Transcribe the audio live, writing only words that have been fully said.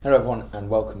Hello everyone and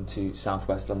welcome to South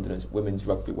West Londoners Women's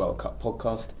Rugby World Cup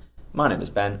podcast. My name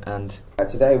is Ben and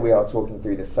today we are talking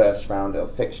through the first round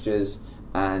of fixtures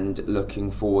and looking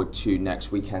forward to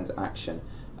next weekend's action.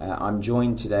 I'm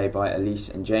joined today by Elise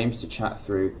and James to chat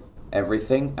through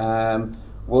everything.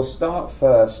 We'll start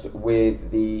first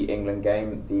with the England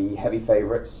game, the heavy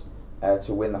favourites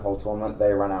to win the whole tournament.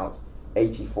 They ran out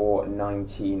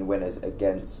 84-19 winners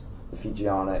against the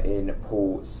Fijiana in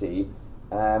Pool C.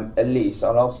 Elise,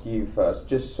 I'll ask you first,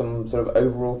 just some sort of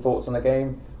overall thoughts on the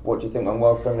game. What do you think went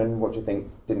well for England? What do you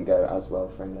think didn't go as well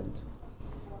for England?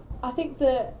 I think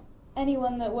that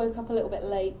anyone that woke up a little bit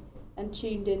late and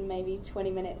tuned in maybe 20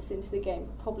 minutes into the game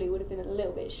probably would have been a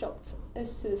little bit shocked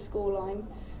as to the scoreline.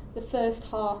 The first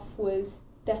half was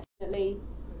definitely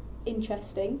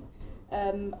interesting.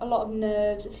 A lot of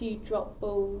nerves, a few drop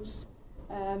balls.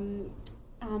 And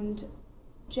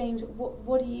James,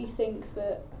 what do you think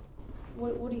that...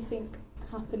 What do you think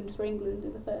happened for England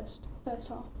in the first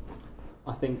half?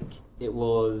 I think it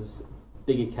was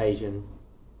big occasion,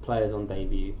 players on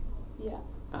debut,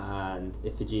 and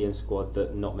a Fijian squad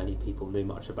that not many people knew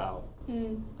much about,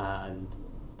 and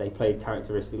they played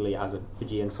characteristically as a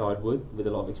Fijian side would, with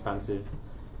a lot of expansive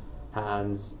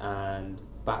hands and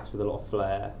backs with a lot of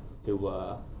flair, who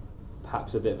were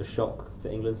perhaps a bit of a shock to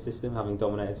England's system, having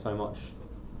dominated so much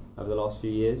over the last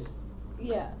few years.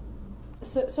 Yeah.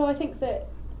 So I think that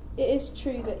it is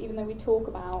true that even though we talk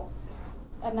about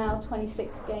a now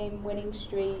 26 game winning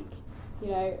streak,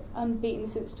 unbeaten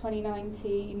since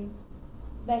 2019,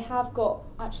 they have got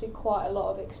actually quite a lot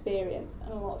of experience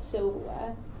and a lot of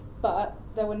silverware, but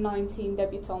there were 19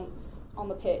 debutants on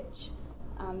the pitch,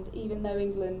 and even though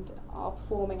England are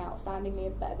performing outstandingly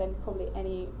and better than probably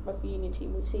any rugby union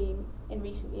team we've seen in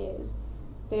recent years,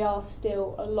 they are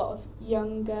still a lot of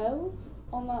young girls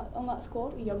on that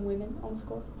squad, young women on the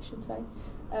squad, I should say.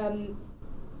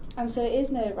 And so it is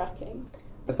nerve-wracking.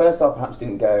 The first half perhaps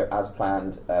didn't go as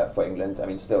planned for England. I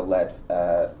mean, still led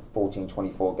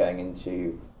 14-24 going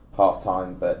into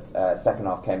half-time, but second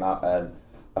half came out and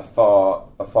a far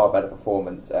better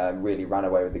performance, really ran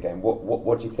away with the game.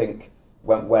 What do you think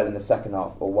went well in the second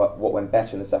half, or what went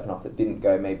better in the second half that didn't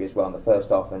go maybe as well in the first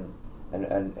half,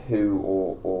 and who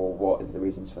or what is the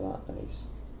reasons for that, Elise?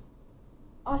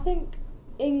 I think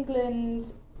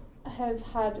England have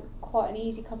had quite an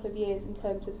easy couple of years in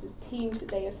terms of the teams that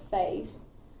they have faced,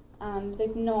 and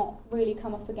they've not really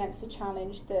come up against a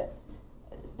challenge that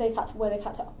they've had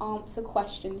to answer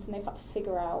questions and they've had to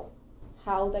figure out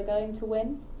how they're going to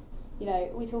win.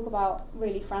 We talk about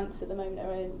really France at the moment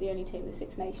are the only team of the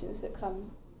Six Nations that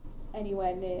come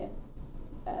anywhere near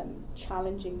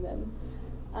challenging them,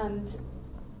 and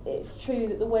it's true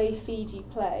that the way Fiji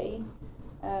play,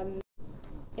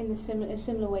 in a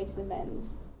similar way to the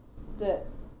men's, that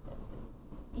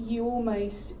you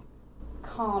almost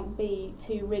can't be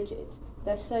too rigid.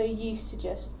 They're so used to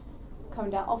just coming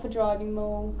down off a driving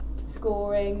maul,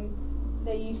 scoring.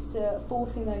 They're used to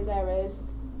forcing those errors.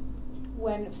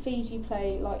 When Fiji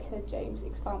play, like said James,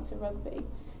 expansive rugby.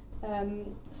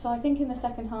 So I think in the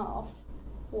second half,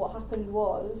 what happened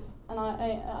was, and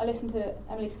I listened to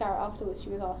Emily Scarrett afterwards. She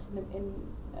was asked in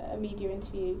a media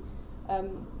interview,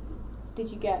 did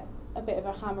you get a bit of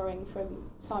a hammering from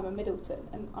Simon Middleton?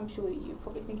 And I'm sure that you were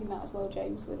probably thinking that as well,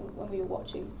 James, when we were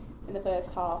watching in the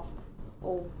first half.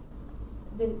 Or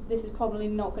this is probably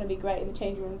not going to be great in the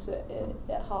changing rooms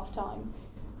at half time.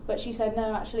 But she said,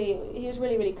 no, actually, he was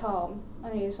really, really calm.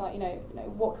 And he was like,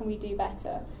 what can we do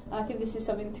better? And I think this is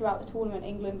something throughout the tournament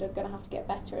England are going to have to get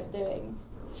better at doing,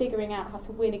 figuring out how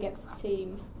to win against a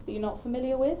team that you're not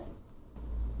familiar with.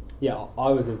 Yeah, I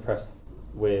was impressed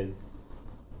with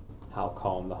how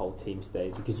calm the whole team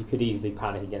stayed, because you could easily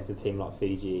panic against a team like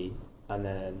Fiji, and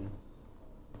then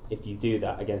if you do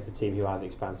that against a team who has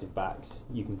expansive backs,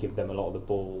 you can give them a lot of the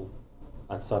ball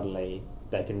and suddenly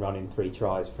they can run in 3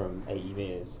 tries from 80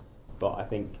 metres. But I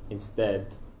think instead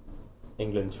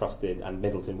England trusted, and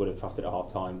Middleton would have trusted at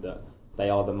half time, that they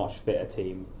are the much fitter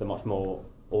team, the much more,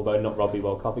 although not Rugby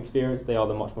World Cup experience, they are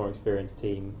the much more experienced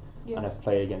team. Yes. And have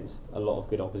played against a lot of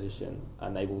good opposition,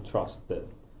 and they will trust that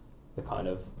the kind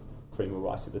of cream will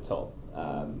rise to the top.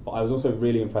 But I was also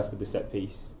really impressed with the set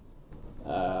piece,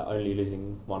 only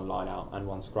losing 1 line out and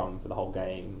 1 scrum for the whole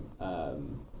game,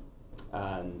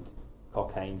 and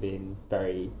Cochrane being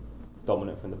very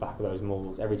dominant from the back of those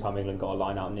mauls. Every time England got a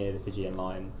line out near the Fijian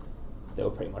line, they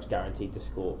were pretty much guaranteed to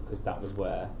score, because that was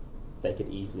where they could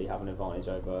easily have an advantage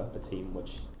over a team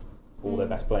which all their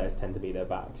best players tend to be their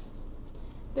backs.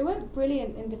 They weren't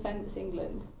brilliant in defence,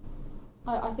 England.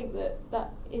 I think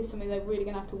that is something they're really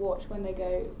going to have to watch when they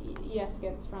go, yes,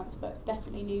 against France, but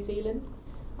definitely New Zealand.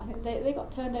 I think they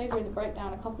got turned over in the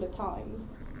breakdown a couple of times,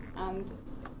 and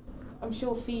I'm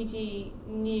sure Fiji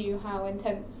knew how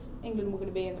intense England were going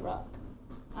to be in the ruck,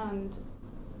 and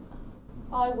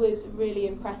I was really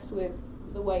impressed with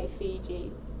the way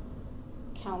Fiji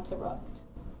counter-rucked.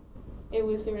 It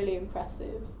was really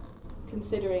impressive,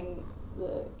 considering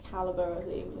the calibre of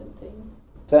the England team.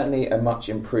 Certainly a much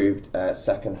improved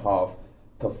second half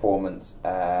performance.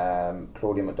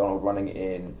 Claudia McDonald running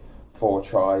in 4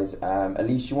 tries.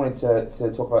 Elise, you wanted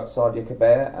to talk about Sadia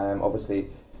Kabea, obviously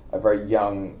a very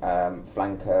young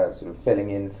flanker, sort of filling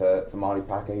in for Marley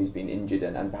Packer, who's been injured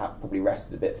and perhaps probably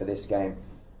rested a bit for this game.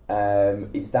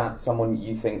 Is that someone do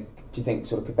you think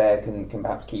sort of Kabea can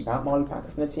perhaps keep out Marley Packer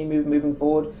from the team moving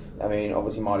forward? I mean,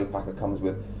 obviously Marley Packer comes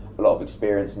with a lot of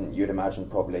experience, and you'd imagine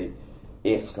probably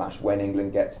when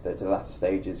England get to the latter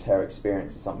stages, her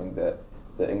experience is something that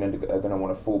England are going to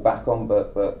want to fall back on,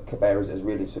 but Kabea has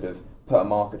really sort of put a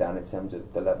marker down in terms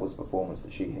of the levels of performance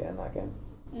that she hit in that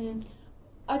game.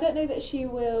 I don't know that she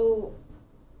will.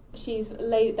 She's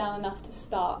laid it down enough to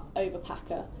start over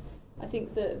Packer. I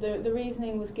think that the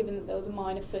reasoning was given that there was a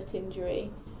minor foot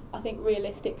injury. I think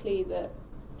realistically that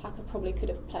Packer probably could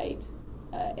have played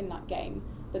in that game,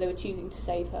 but they were choosing to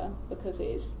save her because it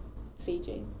is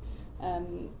Fiji,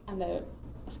 and there are,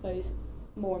 I suppose,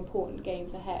 more important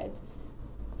games ahead.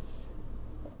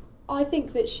 I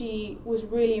think that she was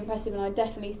really impressive, and I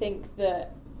definitely think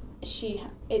that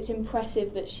it's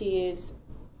impressive that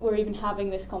we're even having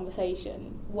this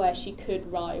conversation where she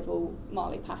could rival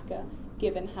Marley Packer,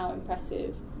 given how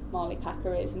impressive Marley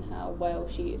Packer is and how well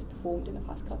she has performed in the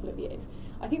past couple of years.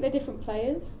 I think they're different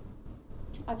players.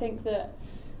 I think that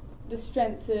the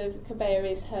strength of Kabea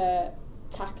is her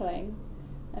tackling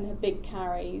and her big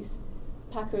carries.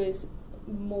 Packer is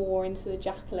more into the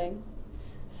jackling.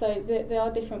 So they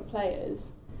are different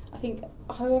players. I think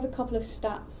I have a couple of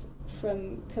stats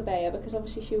from Kabea, because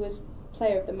obviously she was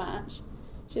player of the match.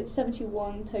 She had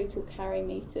 71 total carry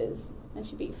metres and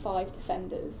she beat 5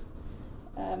 defenders.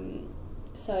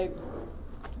 So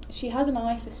she has an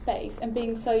eye for space, and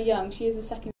being so young, she is the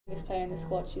second youngest player in the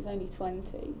squad. She's only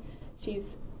 20.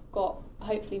 She's got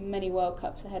hopefully many World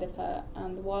Cups ahead of her,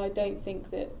 and while I don't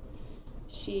think that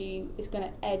she is going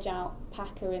to edge out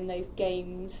Packer in those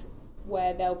games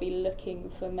where they'll be looking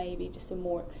for maybe just a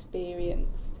more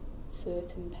experienced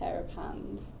certain pair of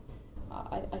hands,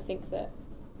 I think that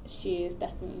she is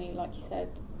definitely, like you said,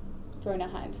 thrown her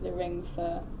hat into the ring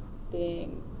for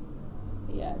being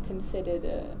considered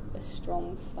a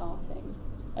strong starting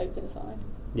open side.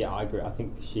 Yeah, I agree. I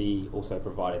think she also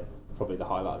provided probably the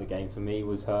highlight of the game for me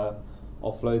was her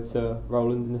offload to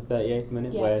Roland in the 38th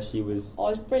minute, where she was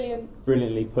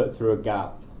brilliantly put through a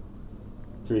gap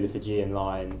through the Fijian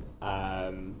line,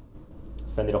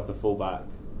 fended off the fullback,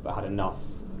 but had enough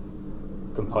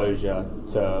composure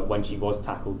to, when she was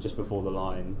tackled just before the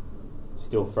line,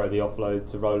 still throw the offload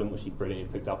to Roland, which she brilliantly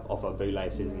picked up off her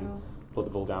bootlaces and put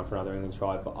the ball down for another England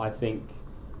try. But I think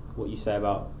what you say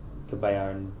about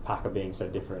Kabea and Packer being so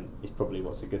different is probably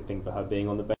what's a good thing for her being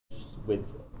on the bench, with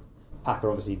Packer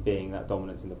obviously being that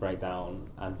dominance in the breakdown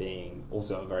and being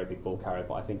also a very big ball carrier.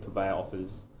 But I think Kabea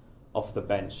offers off the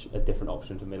bench a different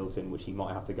option to Middleton, which he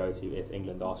might have to go to if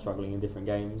England are struggling in different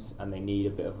games and they need a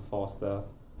bit of a faster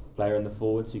player in the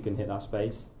forwards who can hit that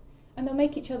space. And they'll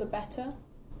make each other better,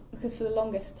 because for the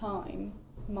longest time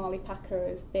Marley Packer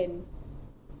has been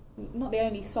not the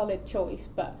only solid choice,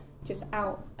 but just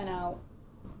out and out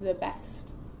the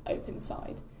best open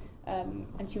side, and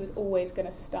she was always going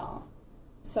to start.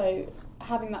 So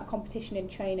having that competition in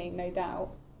training, no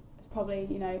doubt, has probably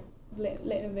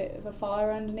lit a bit of a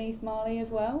fire underneath Marley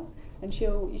as well, and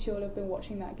she'll have been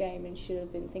watching that game and she'll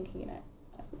have been thinking,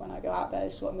 when I go out there,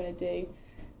 this is what I'm going to do.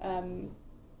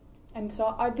 And so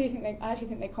I actually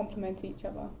think they complement each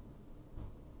other.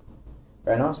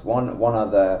 Very nice. One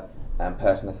other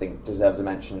person I think deserves a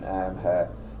mention.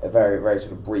 A very, very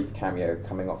sort of brief cameo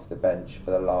coming off the bench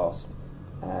for the last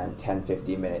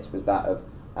 10-15 minutes was that of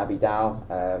Abby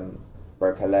Dow.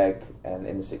 Broke her leg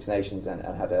in the Six Nations and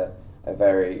had a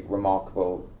very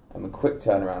remarkable and quick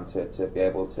turnaround to be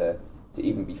able to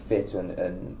even be fit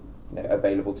and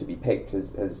available to be picked.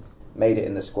 Has made it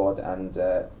in the squad and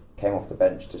came off the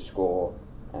bench to score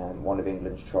one of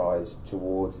England's tries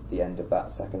towards the end of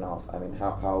that second half. I mean,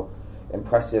 how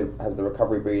impressive has the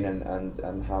recovery been,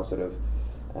 and how sort of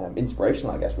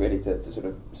inspirational, I guess, really, to sort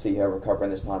of see her recover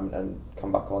in this time and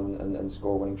come back on and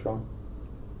score a winning try.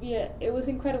 Yeah, it was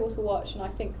incredible to watch, and I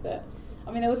think that,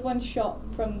 there was one shot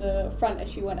from the front as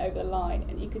she went over the line,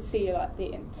 and you could see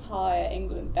the entire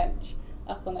England bench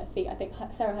up on their feet. I think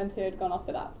Sarah Hunter had gone off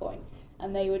at that point,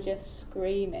 and they were just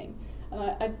screaming. And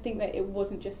I think that it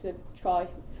wasn't just a try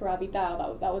for Abby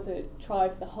Dow. That was a try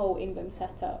for the whole England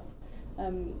setup.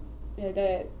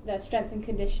 Their strength and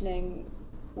conditioning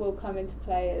will come into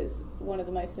play as one of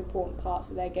the most important parts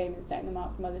of their game in setting them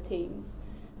out from other teams.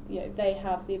 They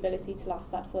have the ability to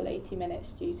last that full 80 minutes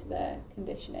due to their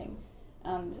conditioning,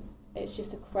 and it's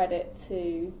just a credit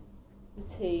to the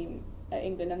team at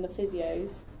England and the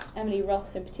physios. Emily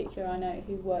Ross in particular, I know,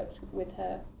 who worked with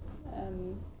her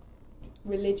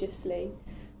religiously.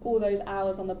 All those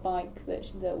hours on the bike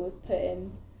that was put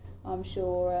in, I'm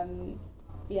sure,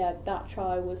 that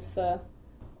try was for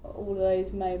all of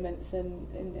those moments and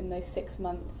in those 6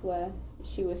 months where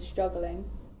she was struggling.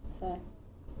 So.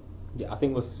 Yeah, I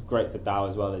think what's great for Dow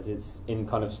as well is it's in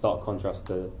kind of stark contrast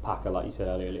to Packer, like you said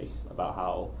earlier, Elise, about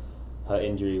how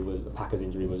Packer's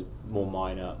injury was more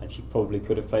minor, and she probably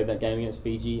could have played that game against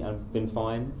Fiji and been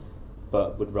fine,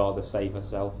 but would rather save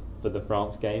herself for the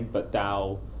France game. But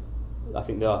Dow, I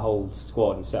think the whole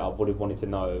squad and setup would have wanted to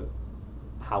know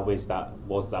was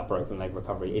that broken leg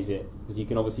recovery? Is it, because you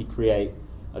can obviously create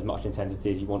as much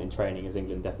intensity as you want in training, as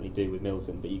England definitely do with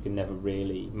Milton, but you can never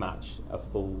really match a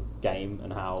full game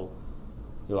and how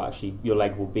your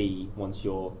leg will be once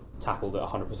you're tackled at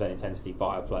 100% intensity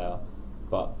by a player.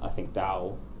 But I think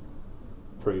Dow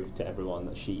proved to everyone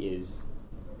that she is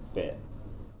fit,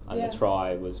 and the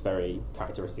try was very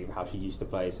characteristic of how she used to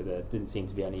play, so there didn't seem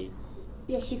to be any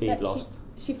speed lost.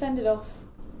 She fended off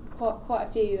quite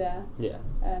a few there. Yeah.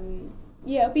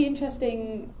 It'll be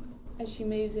interesting as she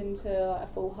moves into like a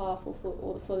full half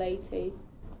or the full 80,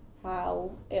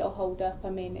 how it'll hold up. I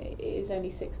mean, it is only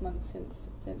 6 months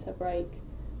since her break,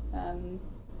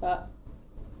 but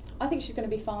I think she's going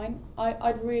to be fine.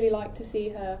 I'd really like to see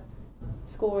her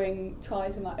scoring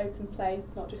tries in like open play,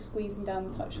 not just squeezing down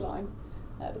the touchline,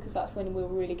 because that's when we'll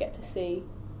really get to see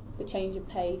the change of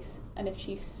pace, and if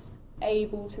she's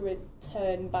able to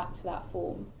return back to that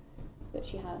form that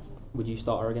she has. Would you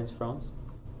start her against France?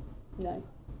 No.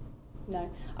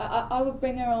 I would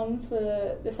bring her on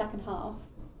for the second half.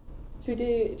 Do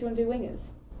you want to do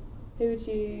wingers? Who would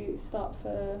you start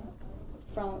for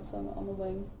France on the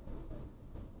wing?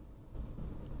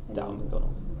 Dow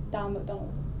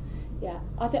McDonald. Yeah,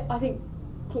 I think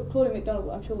Claudia McDonald,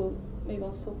 I'm sure we'll move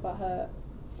on to talk about her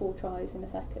 4 tries in a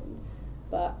second,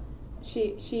 but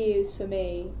she is, for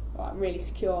me, really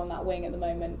secure on that wing at the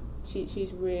moment.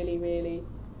 She's really, really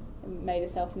made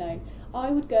herself known.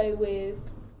 I would go with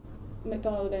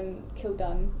McDonald and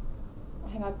Kildunn.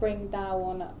 I think I'd bring Dow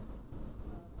on at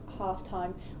half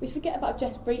time. We forget about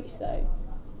Jess Breach though.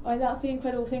 That's the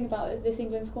incredible thing about this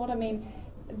England squad. I mean,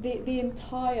 the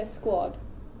entire squad,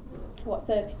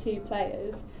 32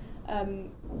 players,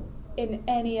 in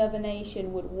any other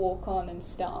nation would walk on and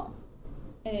start.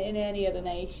 In any other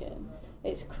nation.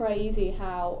 It's crazy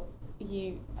how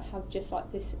you have just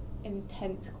like this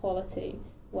intense quality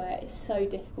where it's so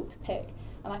difficult to pick,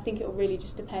 and I think it will really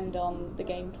just depend on the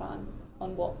game plan,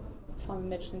 on what Simon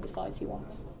Middleton decides he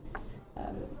wants.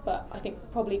 But I think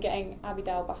probably getting Abby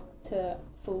Dow back to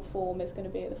full form is going to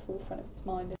be at the forefront of his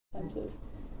mind in terms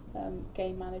of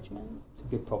game management. It's a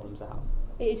good problem to have.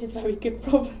 It is a very good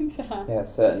problem to have. Yeah,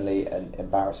 certainly an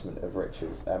embarrassment of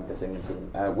riches, this England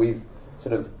team. We've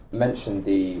sort of mentioned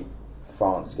the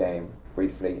France game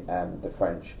briefly, the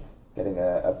French getting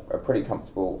a pretty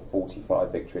comfortable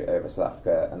 45 victory over South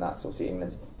Africa, and that's obviously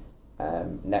England's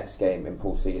next game in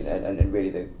Pool C, and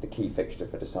really the key fixture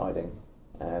for deciding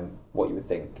what you would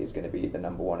think is going to be the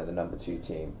number 1 and the number 2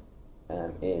 team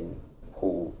in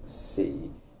Pool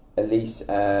C. Elise,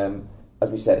 as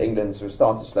we said, England sort of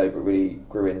started slow but really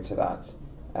grew into that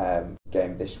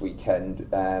game this weekend.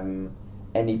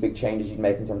 Any big changes you'd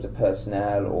make in terms of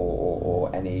personnel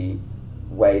or any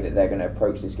way that they're going to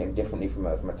approach this game differently from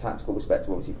a tactical perspective?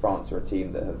 Obviously, France are a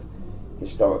team that have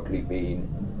historically been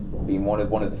one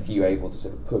of the few able to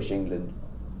sort of push England,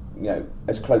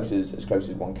 as close as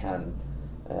one can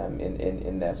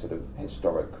in their sort of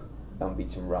historic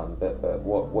unbeaten run. But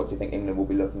what do you think England will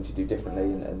be looking to do differently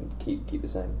and keep the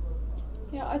same?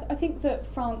 Yeah, I think that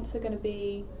France are going to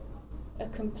be a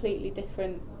completely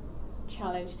different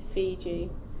challenge to Fiji.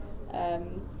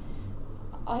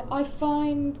 I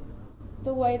find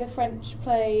the way the French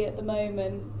play at the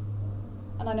moment,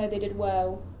 and I know they did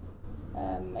well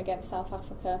against South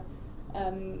Africa,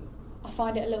 I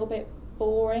find it a little bit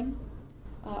boring.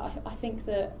 I think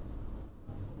that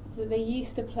they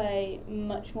used to play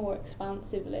much more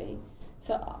expansively,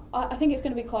 so I think it's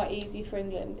going to be quite easy for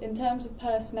England. In terms of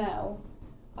personnel,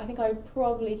 I think I would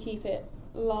probably keep it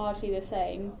largely the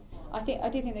same. I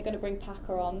do think they're going to bring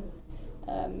Packer on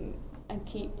and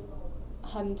keep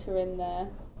Hunter in there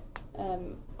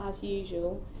as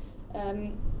usual.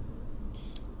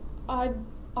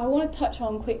 I want to touch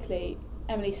on quickly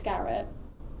Emily Scarratt,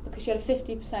 because she had a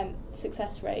 50%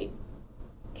 success rate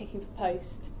kicking for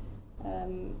post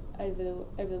over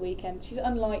the weekend. She's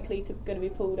unlikely going to be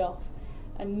pulled off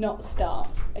and not start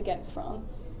against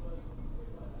France.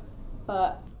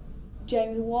 But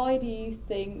James, why do you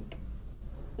think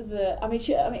that?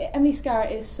 Emily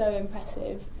Scarratt is so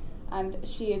impressive, and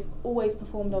she has always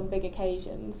performed on big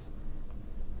occasions.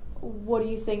 What do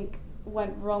you think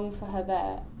went wrong for her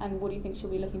there, and what do you think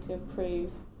she'll be looking to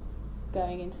improve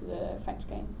going into the French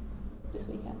game this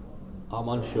weekend? I'm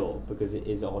unsure, because it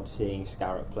is odd seeing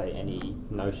Scarratt play any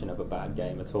notion of a bad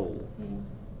game at all.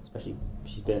 Especially,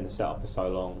 she's been in the setup for so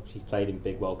long. She's played in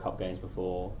big World Cup games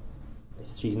before.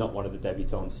 She's not one of the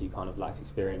debutantes who kind of lacks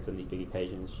experience on these big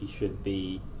occasions. She should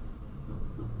be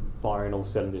firing all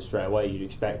cylinders straight away. You'd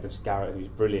expect of Scarratt, who's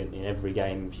brilliant in every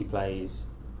game she plays,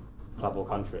 club or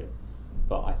country.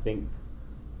 But I think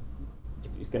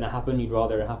if it's going to happen, you'd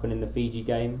rather it happen in the Fiji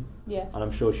game. Yes. And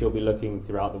I'm sure she'll be looking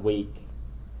throughout the week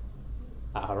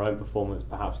at her own performance,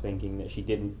 perhaps thinking that she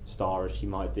didn't star as she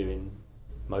might do in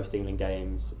most England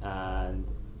games,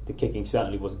 and the kicking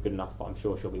certainly wasn't good enough, but I'm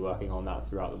sure she'll be working on that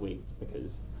throughout the week,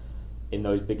 because in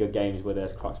those bigger games where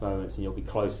there's crux moments and you'll be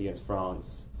close against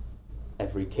France,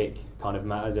 every kick kind of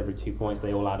matters, every 2 points,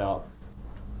 they all add up.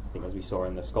 I think as we saw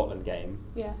in the Scotland game,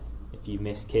 yes, if you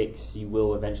miss kicks, you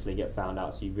will eventually get found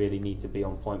out, so you really need to be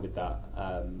on point with that.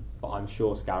 But I'm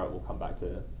sure Scarratt will come back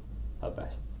to her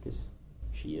best, because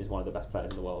she is one of the best players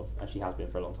in the world, and she has been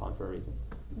for a long time for a reason.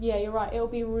 Yeah, you're right. It'll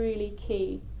be really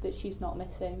key that she's not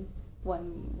missing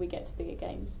when we get to bigger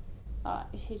games.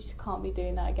 She just can't be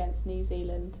doing that against New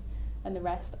Zealand and the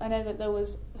rest. I know that there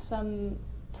was some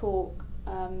talk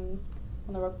on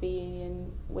the Rugby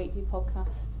Union Weekly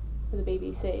podcast for the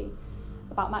BBC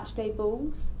about matchday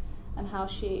balls and how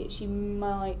she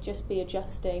might just be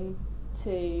adjusting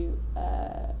to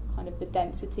kind of the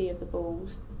density of the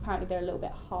balls. Apparently they're a little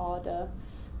bit harder,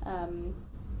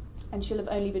 and she'll have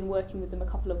only been working with them a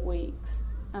couple of weeks.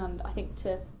 And I think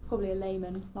to probably a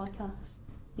layman like us,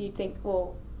 you'd think,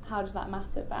 well, how does that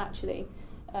matter? But actually,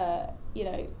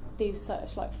 these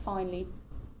such like finely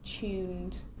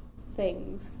tuned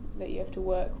things that you have to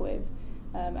work with,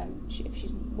 and if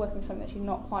she's working with something that she's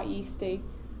not quite used to,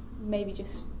 maybe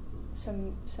just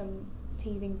some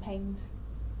teething pains.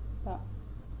 But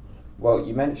well,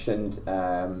 you mentioned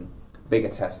bigger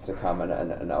tests to come,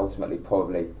 and ultimately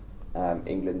probably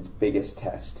England's biggest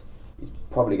test is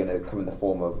probably going to come in the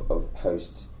form of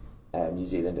host New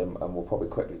Zealand, and we'll probably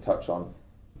quickly touch on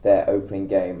their opening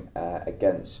game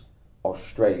against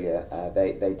Australia.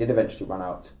 They did eventually run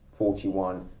out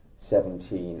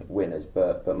 41-17 winners,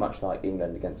 but much like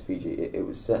England against Fiji, it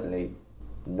was certainly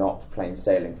not plain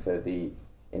sailing for the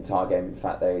entire game. In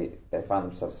fact, they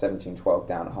found themselves 17-12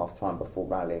 down at half time before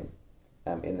rallying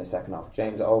in the second half.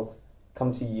 James, I'll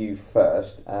come to you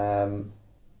first.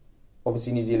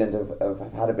 Obviously, New Zealand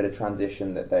have had a bit of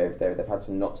transition. That they've had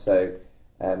some not so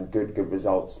good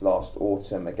results last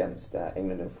autumn against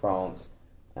England and France,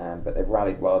 but they've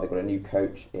rallied well. They've got a new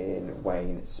coach in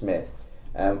Wayne Smith.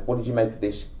 What did you make of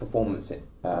this performance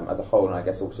as a whole, and I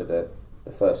guess also the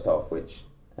first half, which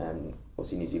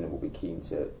obviously New Zealand will be keen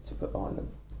to put behind them?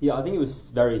 Yeah, I think it was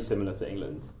very similar to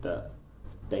England, that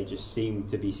they just seemed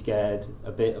to be scared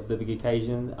a bit of the big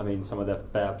occasion. I mean, some of their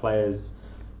better players,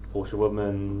 Portia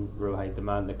Woodman, Ruhei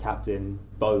Demant, the captain,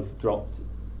 both dropped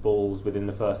balls within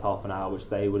the first half an hour, which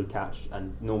they would catch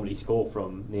and normally score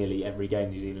from nearly every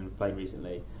game New Zealand have played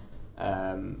recently.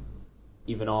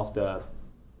 Even after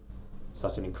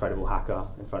such an incredible haka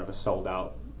in front of a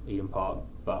sold-out Eden Park,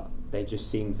 but they just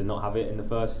seemed to not have it in the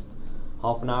first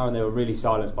half an hour, and they were really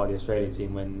silenced by the Australian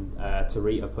team when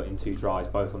Tarita put in 2 tries,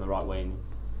 both on the right wing.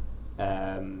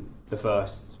 The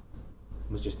first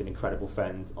was just an incredible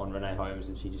fend on Renee Holmes,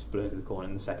 and she just flew into the corner,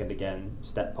 and the second again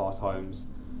stepped past Holmes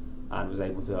and was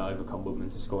able to overcome Woodman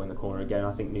to score in the corner again.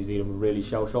 I think New Zealand were really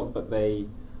shell-shocked, but they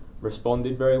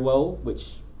responded very well,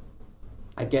 which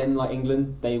again, like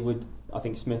England, I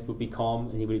think Smith would be calm,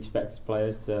 and he would expect his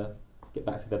players to get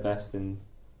back to their best and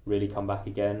really come back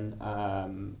again.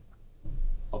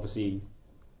 Obviously,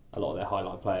 a lot of their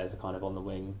highlight players are kind of on the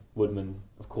wing. Woodman,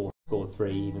 of course, scored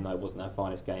 3, even though it wasn't her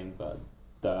finest game, but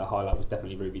the highlight was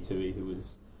definitely Ruby Tui, who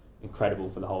was incredible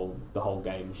for the whole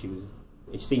game.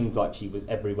 It seemed like she was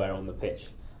everywhere on the pitch.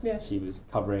 yeah, She was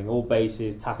covering all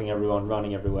bases, tackling everyone,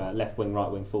 running everywhere, left wing, right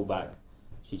wing, full back.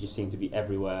 She just seemed to be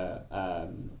everywhere. I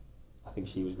think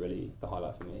she was really the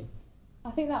highlight for me.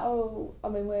 I think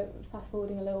we're fast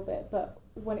forwarding a little bit, but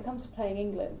when it comes to playing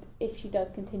England, if she does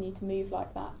continue to move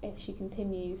like that, if she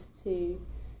continues to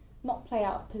not play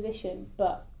out of position,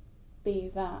 but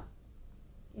be that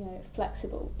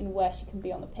flexible in where she can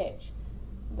be on the pitch.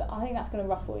 But I think that's going to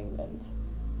ruffle England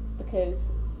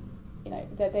because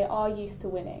they are used to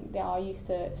winning. They are used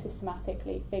to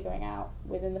systematically figuring out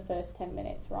within the first 10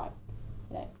 minutes, right?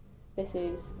 This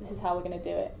is how we're going to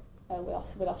do it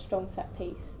with our strong set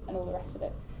piece and all the rest of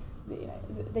it.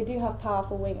 They do have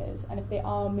powerful wingers, and if they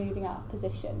are moving out of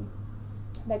position,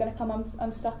 they're going to come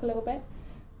unstuck a little bit.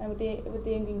 And with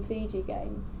the England-Fiji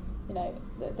game,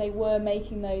 they were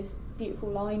making those beautiful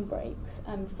line breaks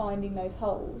and finding those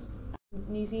holes. And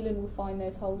New Zealand will find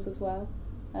those holes as well,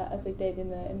 as they did in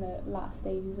the last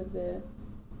stages of the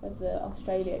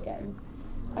Australia game.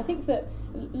 I think that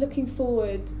looking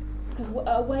forward, because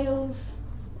Wales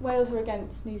are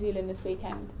against New Zealand this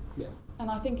weekend. Yeah. And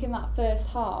I think in that first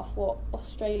half, what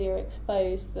Australia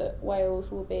exposed that Wales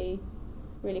will be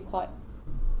really quite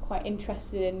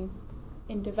interested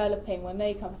in developing when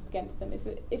they come up against them is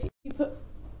that if you put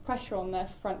pressure on their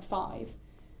front five,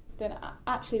 then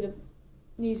actually the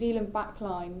New Zealand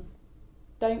backline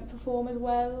don't perform as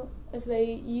well as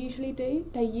they usually do.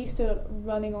 They're used to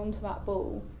running onto that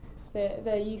ball.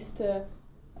 They're used to,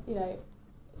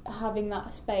 having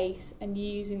that space and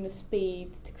using the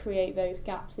speed to create those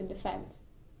gaps in defence.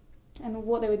 And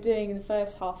what they were doing in the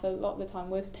first half a lot of the time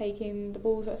was taking the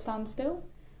balls at a standstill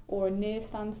or a near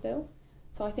standstill.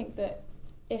 So I think that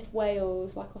if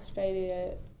Wales, like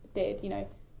Australia did,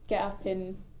 get up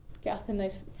in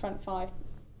those front five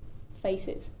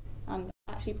faces and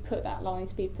actually put that line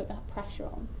speed, put that pressure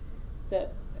on,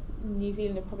 that New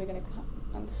Zealand are probably going to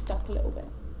come unstuck a little bit.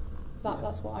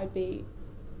 That's what I'd be,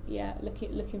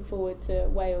 looking forward to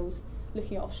Wales,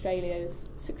 looking at Australia's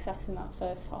success in that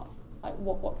first half. Like,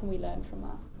 what can we learn from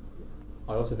that?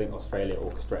 I also think Australia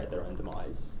orchestrated their own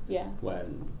demise. Yeah.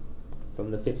 When,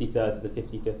 from the 53rd to the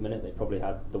 55th minute, they probably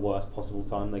had the worst possible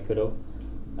time they could have.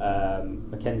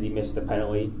 Mackenzie missed a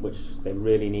penalty, which they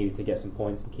really needed to get some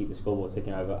points and keep the scoreboard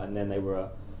ticking over, and then they were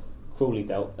cruelly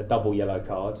dealt a double yellow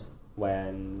card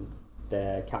when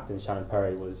their captain Shannon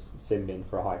Perry was sin-binned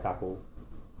for a high tackle,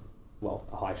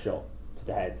 a high shot to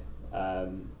the head,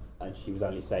 and she was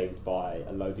only saved by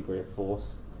a low degree of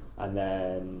force. And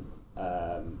then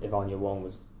Ivania Wong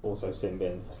was also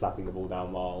sin-binned for slapping the ball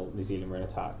down while New Zealand were in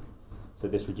attack. So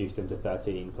this reduced them to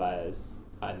 13 players,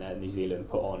 and then New Zealand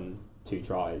put on 2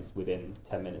 tries within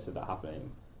 10 minutes of that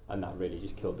happening, and that really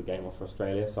just killed the game off for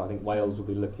Australia. So I think Wales will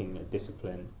be looking at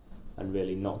discipline and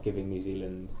really not giving New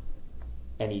Zealand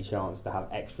any chance to have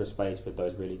extra space with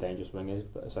those really dangerous wingers.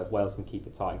 So if Wales can keep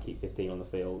it tight and keep 15 on the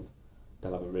field,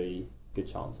 they'll have a really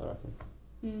good chance, I reckon.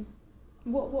 Mm.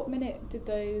 What minute did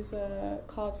those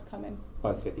cards come in?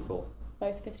 Both 54th.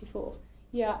 Both 54th.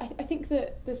 Yeah, I think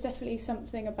that there's definitely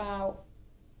something about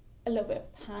a little bit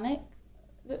of panic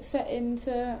that set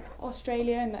into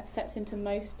Australia and that sets into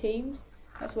most teams.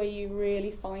 That's where you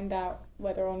really find out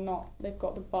whether or not they've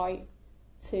got the bite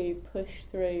to push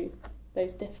through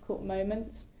those difficult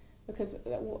moments, because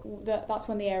that's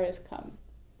when the errors come,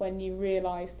 when you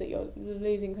realise that you're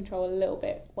losing control a little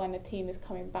bit when a team is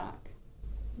coming back,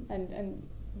 and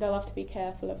they'll have to be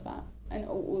careful of that, and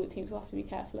all the teams will have to be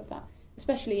careful of that,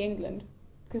 especially England,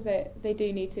 because they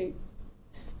do need to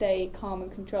stay calm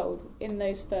and controlled in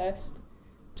those first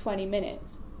 20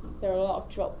 minutes. There are a lot of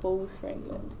drop balls for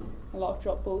England, a lot of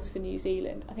drop balls for New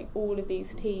Zealand. I think all of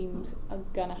these teams are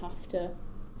gonna have to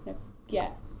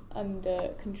get under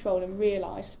control and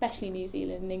realise, especially New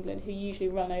Zealand and England, who usually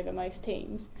run over most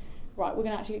teams, right, we're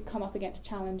going to actually come up against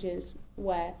challenges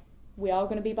where we are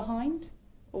going to be behind,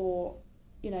 or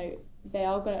we're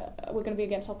going to be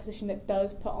against opposition that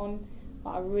does put on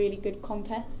a really good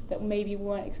contest that maybe we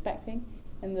weren't expecting,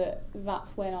 and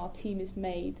that's when our team is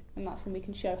made, and that's when we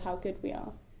can show how good we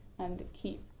are and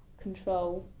keep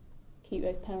control, keep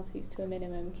those penalties to a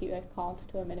minimum, keep those cards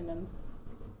to a minimum.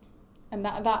 And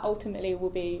that ultimately will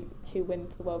be who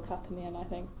wins the World Cup in the end, I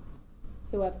think.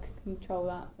 Whoever can control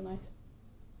that the most.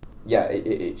 Yeah,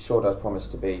 it sure does promise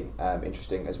to be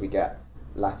interesting as we get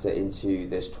latter into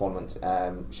this tournament.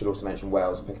 Should also mention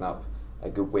Wales picking up a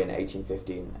good win,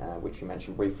 18-15, which we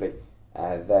mentioned briefly.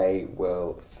 They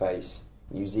will face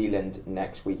New Zealand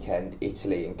next weekend.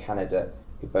 Italy and Canada,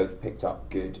 who both picked up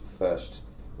good first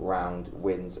round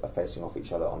wins, are facing off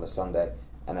each other on the Sunday.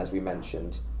 And as we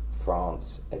mentioned,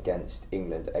 France against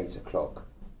England at 8 o'clock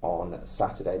on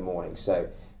Saturday morning. So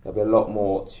there'll be a lot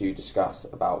more to discuss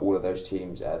about all of those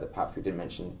teams that perhaps we didn't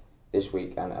mention this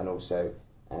week, and also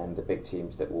the big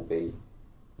teams that will be,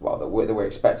 that we're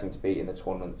expecting to be in the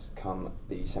tournament come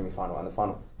the semi-final and the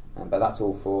final. But that's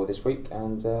all for this week,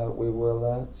 and we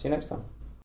will see you next time.